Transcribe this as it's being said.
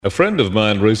A friend of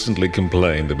mine recently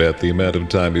complained about the amount of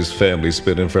time his family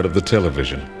spent in front of the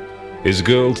television. His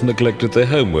girls neglected their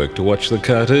homework to watch the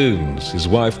cartoons. His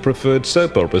wife preferred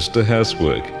soap operas to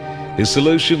housework. His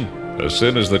solution? As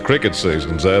soon as the cricket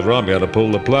season's over, I'm going to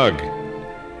pull the plug.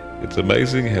 It's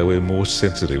amazing how we're more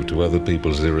sensitive to other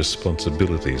people's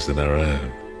irresponsibilities than our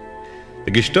own. The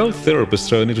Gestalt therapists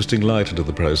throw an interesting light into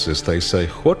the process. They say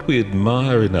what we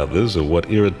admire in others or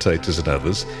what irritates us in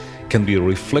others can be a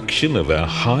reflection of our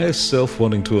higher self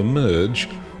wanting to emerge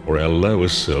or our lower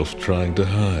self trying to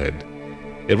hide.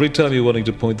 Every time you're wanting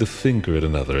to point the finger at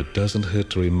another, it doesn't hurt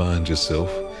to remind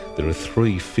yourself there are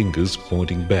 3 fingers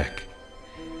pointing back.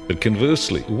 But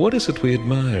conversely, what is it we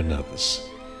admire in others?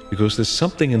 Because there's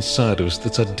something inside of us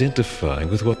that's identifying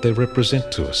with what they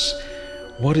represent to us.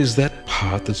 What is that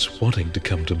part that's wanting to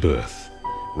come to birth?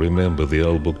 Remember, the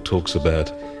old book talks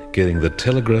about getting the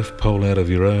telegraph pole out of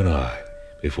your own eye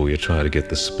before you try to get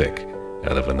the speck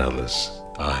out of another's.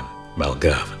 I'm Mal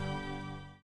Garvin.